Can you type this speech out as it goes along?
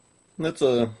That's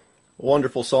a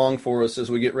wonderful song for us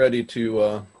as we get ready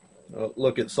to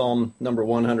look at Psalm number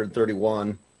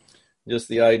 131. Just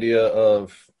the idea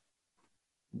of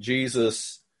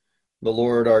Jesus, the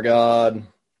Lord our God,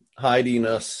 hiding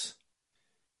us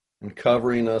and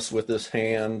covering us with His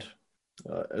hand.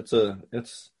 It's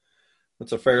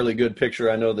a fairly good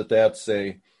picture. I know that that's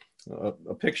a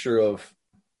picture of,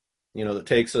 that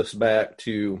takes us back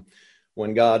to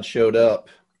when God showed up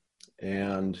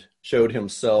and showed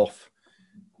Himself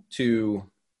to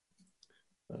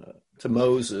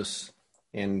Moses,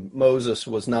 and Moses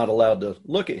was not allowed to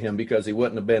look at Him because he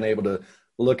wouldn't have been able to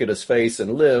look at His face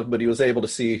and live, but he was able to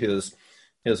see his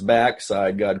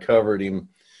backside. God covered him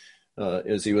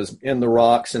as he was in the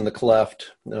rocks, in the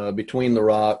cleft between the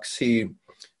rocks.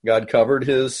 God covered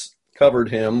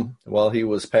him while he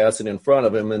was passing in front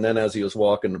of him, and then as he was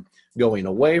going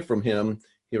away from him,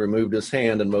 He removed His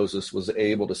hand, and Moses was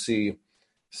able to see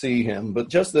Him. But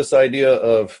just this idea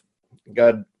of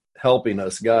God helping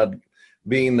us, God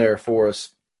being there for us,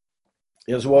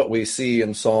 is what we see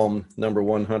in Psalm number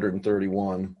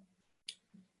 131.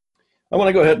 I want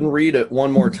to go ahead and read it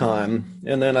one more time,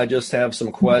 and then I just have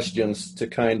some questions to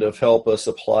kind of help us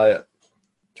apply it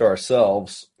to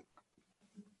ourselves.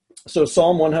 So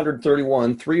Psalm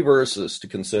 131, 3 verses to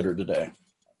consider today.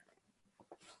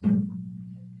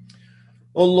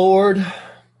 O Lord,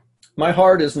 my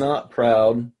heart is not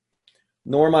proud,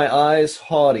 nor my eyes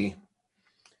haughty,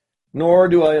 nor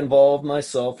do I involve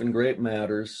myself in great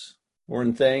matters or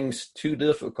in things too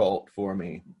difficult for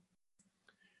me.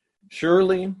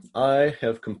 Surely I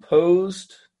have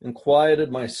composed and quieted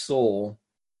my soul.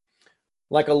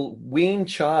 Like a weaned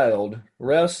child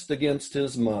rests against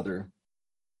his mother,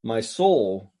 my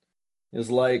soul is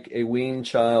like a weaned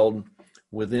child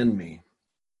within me.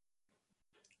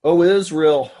 O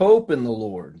Israel, hope in the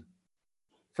Lord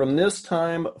from this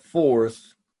time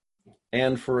forth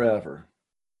and forever.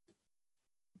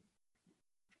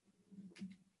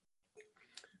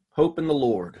 Hope in the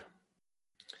Lord.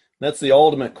 That's the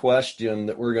ultimate question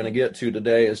that we're going to get to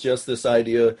today, is just this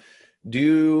idea: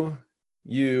 do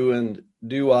you and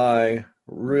do I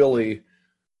really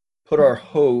put our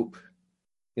hope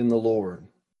in the Lord?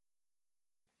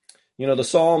 The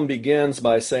psalm begins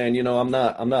by saying, I'm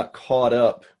not caught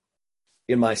up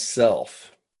in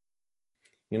myself.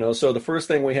 So the first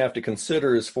thing we have to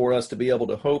consider is, for us to be able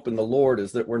to hope in the Lord,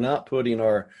 is that we're not putting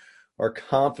our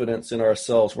confidence in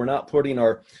ourselves. We're not putting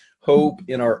our hope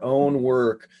in our own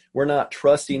work. We're not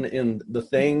trusting in the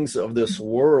things of this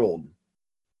world.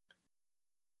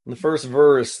 In the first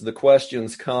verse, the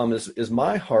questions come: is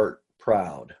my heart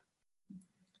proud?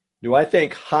 Do I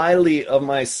think highly of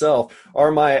myself?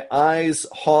 Are my eyes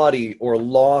haughty or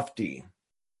lofty?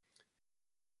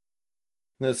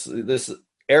 This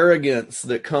arrogance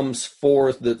that comes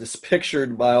forth, that is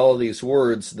pictured by all these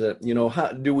words, that, how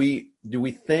do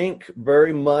we think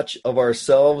very much of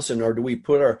ourselves, or do we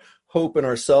put our hope in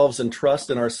ourselves and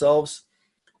trust in ourselves?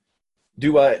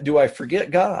 Do I forget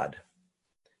God?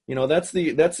 That's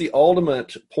the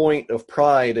ultimate point of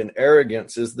pride and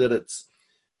arrogance, is that it's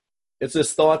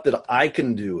this thought that I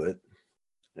can do it,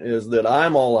 is that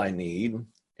I'm all I need,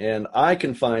 and I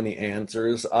can find the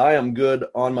answers. I am good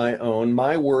on my own.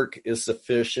 My work is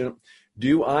sufficient.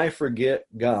 Do I forget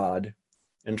God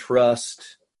and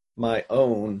trust my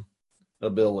own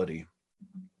ability?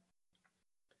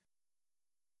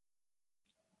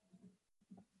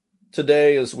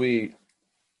 Today, as we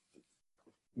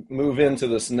move into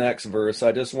this next verse,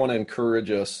 I just want to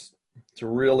encourage us to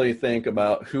really think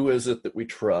about, who is it that we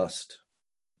trust?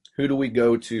 Who do we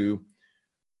go to?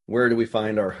 Where do we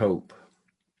find our hope?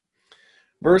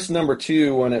 Verse number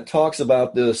 2, when it talks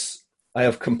about this, I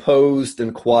have composed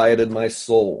and quieted my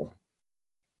soul.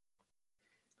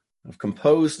 I've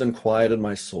composed and quieted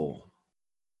my soul.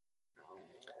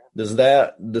 Does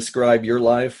that describe your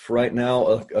life right now,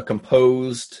 a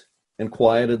composed and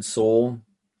quieted soul?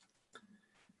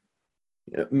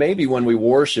 Maybe when we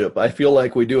worship, I feel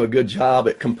like we do a good job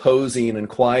at composing and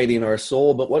quieting our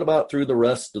soul, but what about through the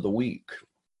rest of the week?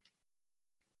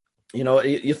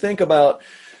 You think about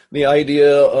the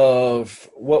idea of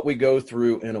what we go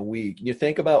through in a week. You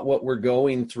think about what we're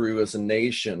going through as a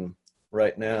nation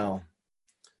right now.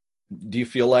 Do you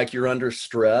feel like you're under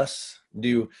stress?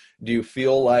 Do you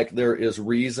feel like there is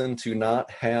reason to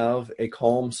not have a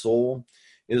calm soul?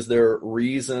 Is there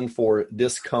reason for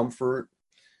discomfort?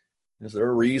 Is there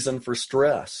a reason for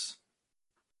stress?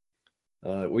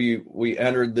 We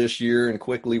entered this year and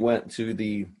quickly went to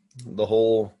the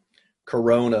whole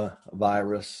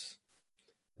coronavirus,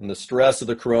 and the stress of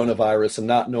the coronavirus and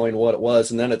not knowing what it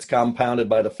was. And then it's compounded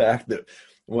by the fact that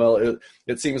Well,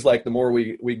 it seems like the more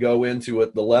we go into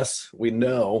it, the less we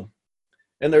know.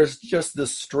 And there's just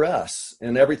this stress,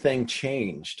 and everything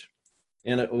changed.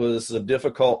 And it was a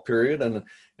difficult period, and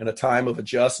a time of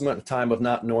adjustment, a time of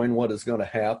not knowing what is going to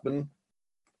happen.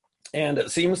 And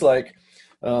it seems like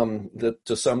that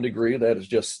to some degree that is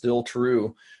just still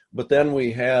true. But then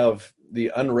we have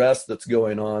the unrest that's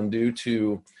going on due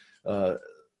to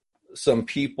some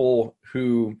people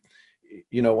who,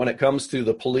 when it comes to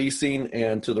the policing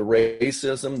and to the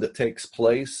racism that takes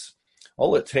place,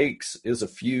 all it takes is a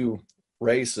few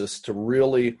racists to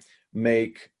really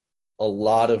make a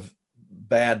lot of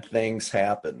bad things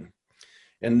happen.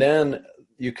 And then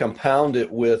you compound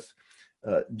it with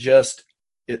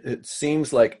it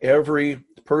seems like every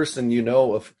person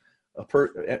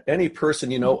any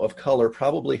person of color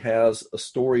probably has a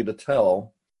story to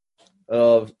tell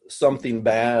of something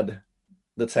bad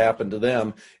that's happened to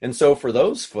them. And so for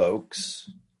those folks,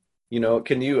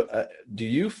 do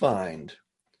you find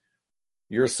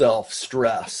yourself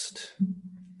stressed?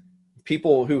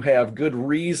 People who have good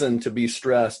reason to be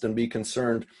stressed and be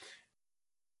concerned.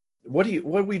 What do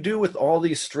we do with all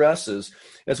these stresses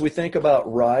as we think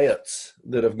about riots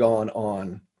that have gone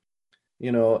on?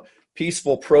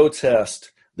 Peaceful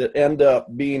protest that end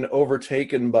up being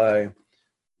overtaken by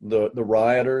the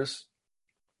rioters.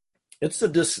 It's a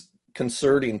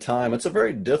disconcerting time. It's a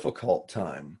very difficult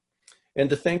time. And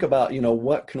to think about,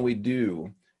 what can we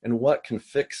do and what can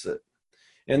fix it?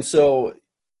 And so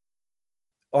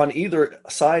on either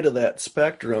side of that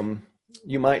spectrum,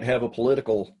 you might have a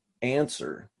political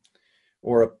answer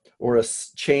or a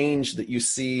change that you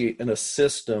see in a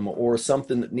system or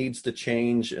something that needs to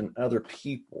change in other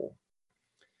people.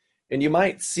 And you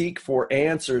might seek for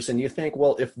answers and you think,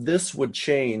 well, if this would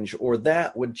change or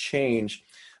that would change,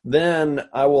 then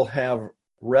I will have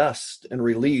rest and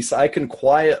release. I can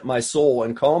quiet my soul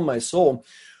and calm my soul.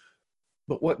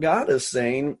 But what God is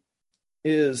saying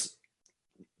is,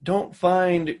 don't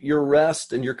find your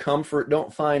rest and your comfort,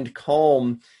 don't find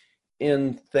calm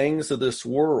in things of this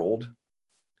world.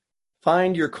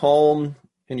 Find your calm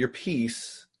and your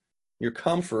peace, your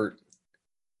comfort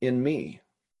in me.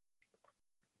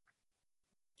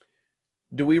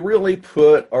 Do we really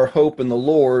put our hope in the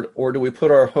Lord, or do we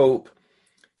put our hope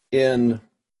in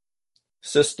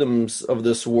systems of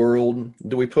this world?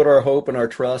 Do we put our hope and our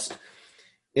trust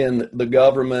in the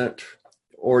government,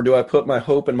 or do I put my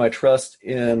hope and my trust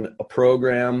in a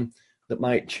program that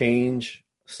might change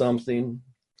something?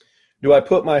 Do I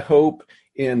put my hope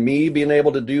in me being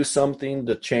able to do something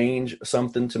to change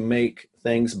something to make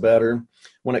things better?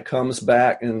 When it comes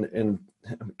back and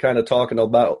kind of talking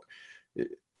about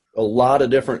a lot of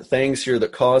different things here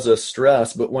that cause us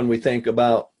stress, but when we think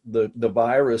about the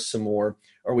virus some more,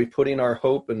 are we putting our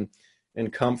hope and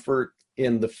comfort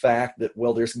in the fact that,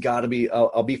 well, there's got to be,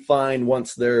 I'll be fine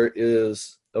once there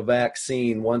is a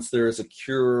vaccine, once there is a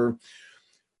cure,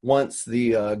 once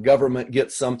the government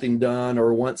gets something done,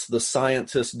 or once the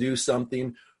scientists do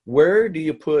something? Where do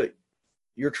you put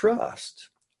your trust?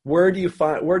 Where do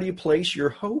you place your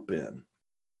hope in?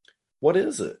 What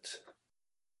is it?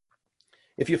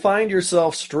 If you find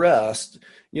yourself stressed,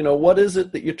 what is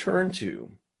it that you turn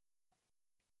to?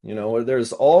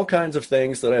 There's all kinds of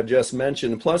things that I've just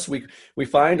mentioned. Plus, we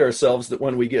find ourselves that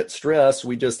when we get stressed,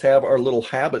 we just have our little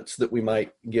habits that we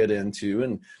might get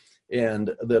into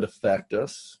and that affect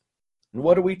us. And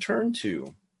what do we turn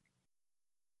to?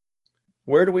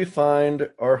 Where do we find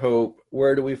our hope?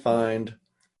 Where do we find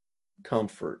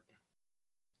comfort?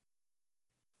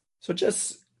 So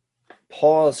just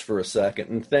pause for a second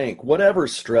and think,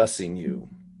 whatever's stressing you,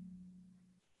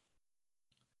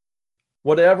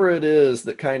 whatever it is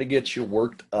that kind of gets you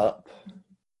worked up,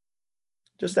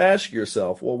 just ask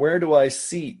yourself, well, where do I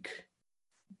seek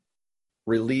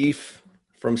relief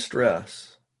from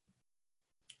stress?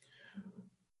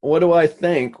 What do I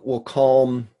think will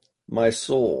calm my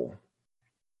soul?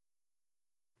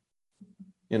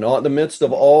 In the midst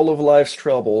of all of life's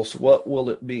troubles, what will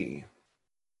it be?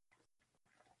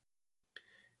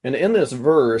 And in this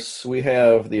verse, we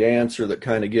have the answer that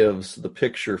kind of gives the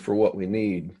picture for what we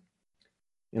need.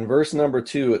 In verse number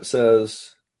 2, it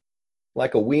says,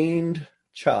 like a weaned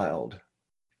child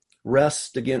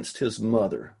rests against his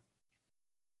mother.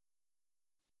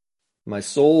 My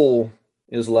soul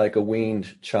is like a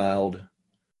weaned child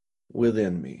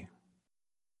within me.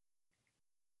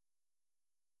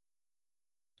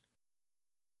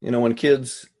 When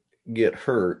kids get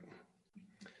hurt,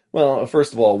 well,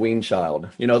 first of all, weaned child.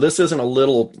 This isn't a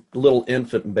little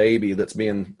infant baby that's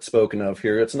being spoken of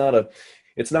here. It's not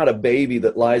a baby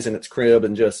that lies in its crib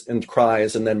and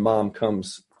cries, and then mom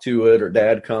comes to it or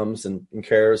dad comes and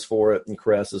cares for it and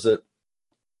caresses it.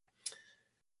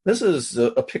 This is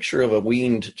a picture of a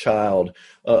weaned child.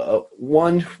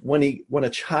 When a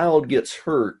child gets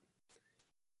hurt,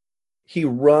 he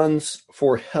runs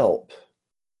for help,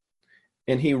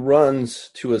 and he runs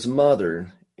to his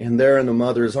mother, and there in the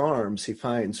mother's arms, he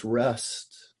finds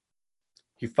rest,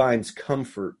 he finds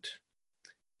comfort,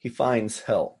 he finds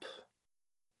help.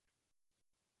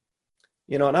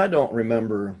 And I don't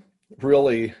remember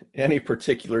really any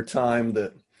particular time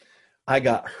that I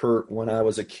got hurt when I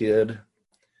was a kid.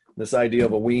 This idea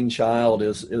of a weaned child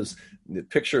is the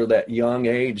picture of that young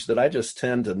age that I just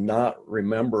tend to not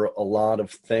remember a lot of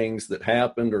things that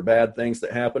happened or bad things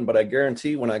that happened. But I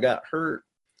guarantee when I got hurt,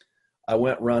 I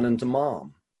went running to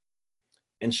Mom,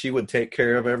 and she would take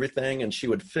care of everything, and she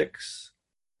would fix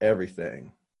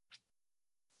everything.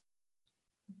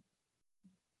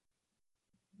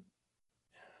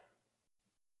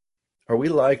 Are we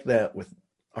like that with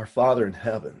our Father in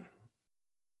heaven?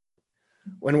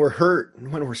 When we're hurt,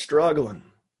 when we're struggling,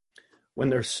 when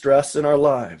there's stress in our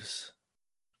lives,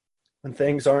 when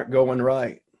things aren't going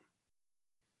right,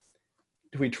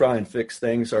 do we try and fix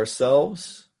things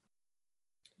ourselves?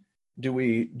 Do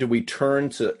we turn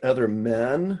to other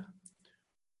men?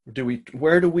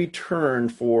 Where do we turn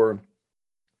for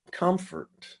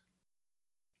comfort?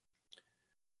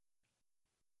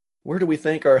 Where do we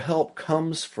think our help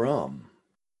comes from?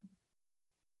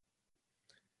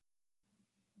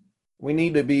 We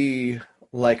need to be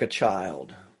like a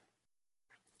child.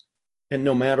 And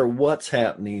no matter what's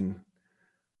happening,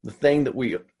 the thing that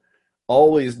we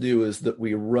always do is that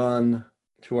we run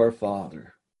to our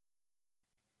Father.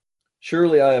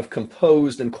 Surely I have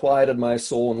composed and quieted my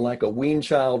soul, and like a weaned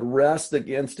child rests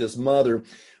against his mother,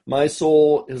 my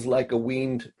soul is like a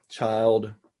weaned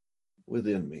child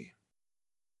within me.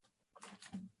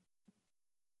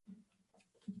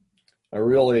 I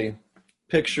really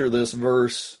picture this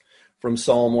verse from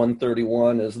Psalm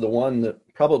 131 as the one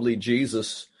that probably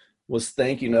Jesus was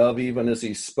thinking of even as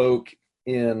he spoke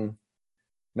in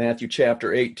Matthew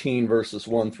chapter 18, verses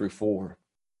 1 through 4.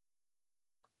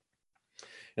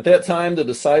 At that time, the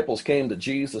disciples came to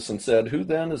Jesus and said, "Who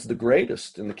then is the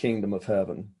greatest in the kingdom of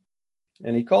heaven?"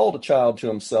 And he called a child to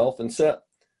himself and set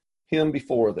him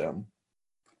before them.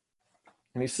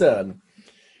 And he said,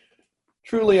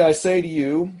 "Truly I say to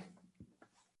you,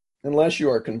 unless you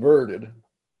are converted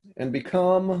and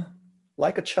become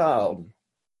like a child,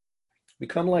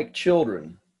 become like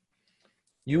children,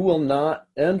 you will not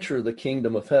enter the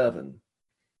kingdom of heaven.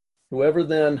 Whoever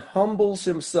then humbles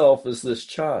himself as this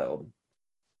child,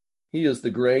 he is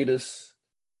the greatest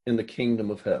in the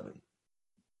kingdom of heaven."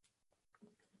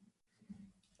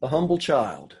 A humble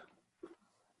child.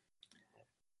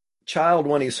 Child,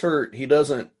 when he's hurt, he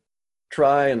doesn't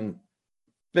try and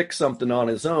fix something on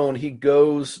his own. He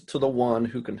goes to the one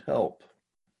who can help.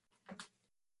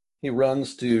 He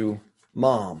runs to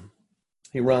Mom.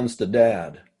 He runs to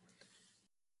Dad.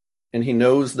 And he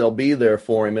knows they'll be there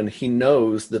for him, and he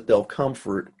knows that they'll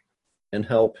comfort and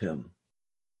help him.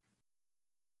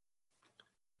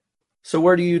 So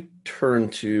where do you turn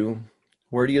to?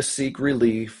 Where do you seek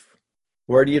relief?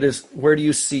 Where do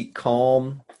you seek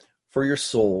calm for your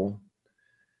soul?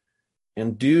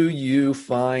 And do you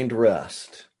find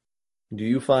rest? Do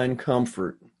you find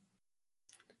comfort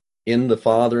in the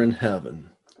Father in heaven?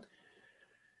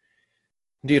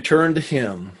 Do you turn to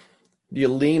him? Do you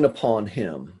lean upon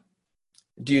him?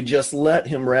 Do you just let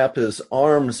him wrap his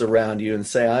arms around you and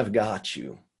say, "I've got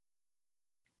you"?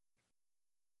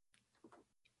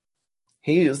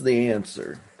 He is the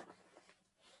answer.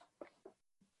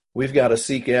 We've got to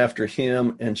seek after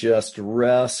him and just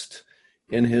rest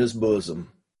in his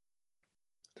bosom,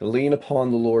 to lean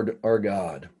upon the Lord our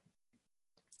God,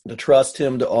 to trust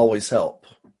him to always help.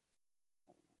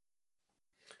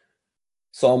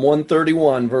 Psalm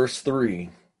 131, verse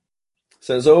 3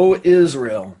 says, "O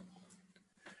Israel,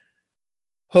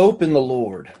 hope in the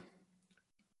Lord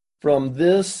from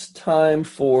this time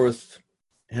forth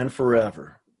and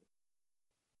forever."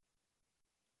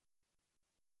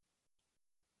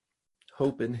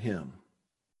 Hope in him.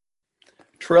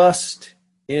 Trust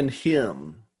in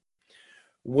him.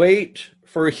 Wait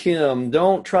for him.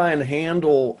 Don't try and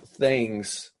handle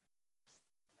things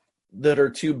that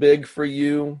are too big for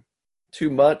you,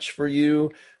 too much for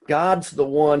you. God's the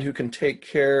one who can take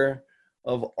care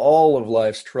of all of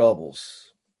life's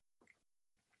troubles.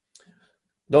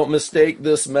 Don't mistake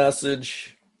this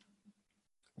message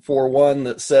for one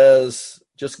that says,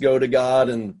 just go to God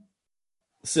and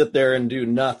sit there and do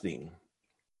nothing.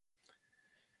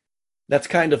 That's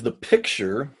kind of the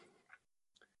picture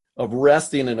of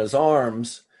resting in his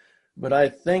arms, but I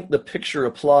think the picture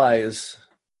applies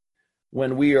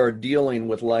when we are dealing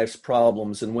with life's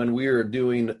problems and when we are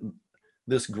doing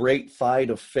this great fight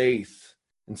of faith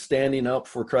and standing up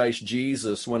for Christ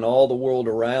Jesus, when all the world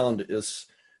around is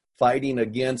fighting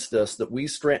against us, that we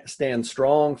stand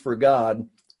strong for God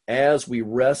as we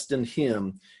rest in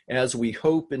Him, as we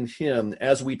hope in Him,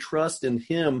 as we trust in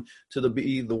Him to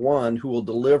be the one who will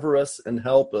deliver us and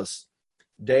help us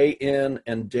day in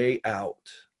and day out.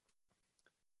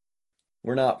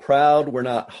 We're not proud, we're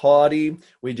not haughty,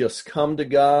 we just come to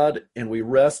God and we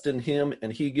rest in Him,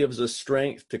 and He gives us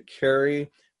strength to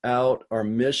carry out our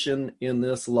mission in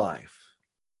this life.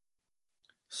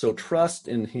 So trust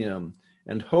in Him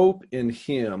and hope in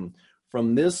Him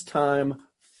from this time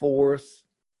forth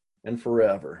and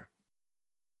forever.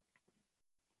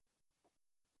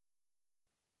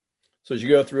 So as you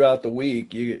go throughout the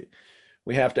week,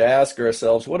 we have to ask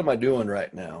ourselves, what am I doing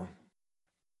right now?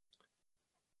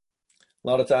 A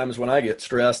lot of times when I get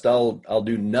stressed, I'll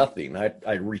do nothing.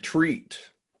 I retreat.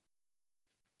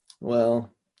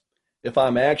 Well, if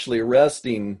I'm actually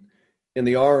resting in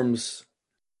the arms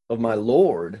of my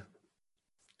Lord,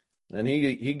 and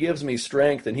he gives me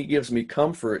strength and He gives me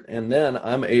comfort, and then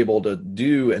I'm able to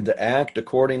do and to act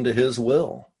according to His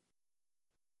will.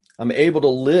 I'm able to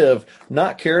live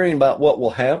not caring about what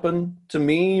will happen to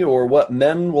me or what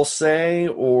men will say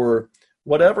or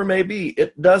whatever may be.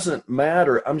 It doesn't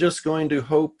matter. I'm just going to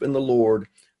hope in the Lord,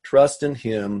 trust in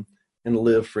Him, and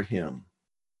live for Him.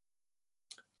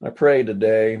 I pray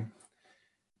today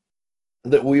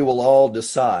that we will all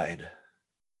decide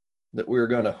that we're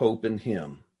going to hope in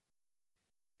Him.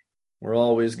 We're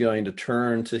always going to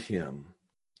turn to Him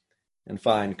and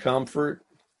find comfort,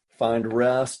 find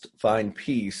rest, find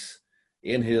peace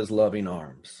in His loving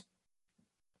arms.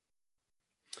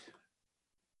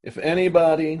 If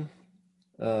anybody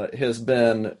has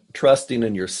been trusting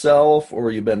in yourself,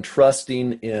 or you've been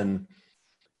trusting in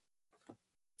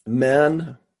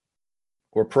men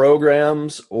or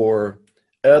programs or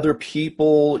other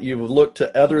people, you've looked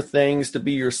to other things to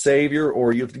be your savior,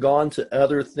 or you've gone to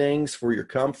other things for your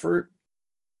comfort,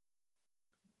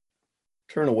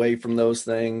 turn away from those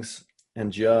things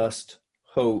and just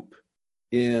hope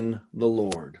in the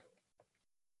Lord.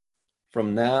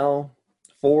 From now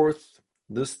forth,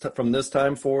 from this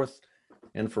time forth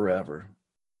and forever.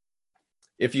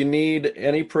 If you need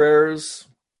any prayers,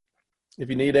 if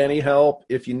you need any help,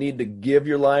 if you need to give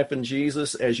your life in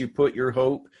Jesus as you put your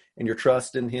hope and your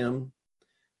trust in Him,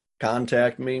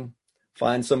 contact me.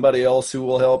 Find somebody else who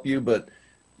will help you, but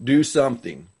do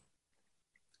something.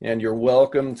 And you're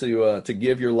welcome to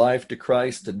give your life to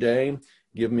Christ today.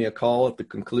 Give me a call at the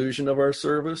conclusion of our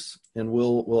service, and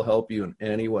we'll help you in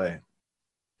any way.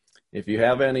 If you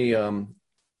have any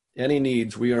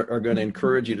needs, we are going to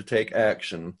encourage you to take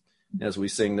action as we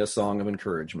sing this song of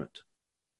encouragement.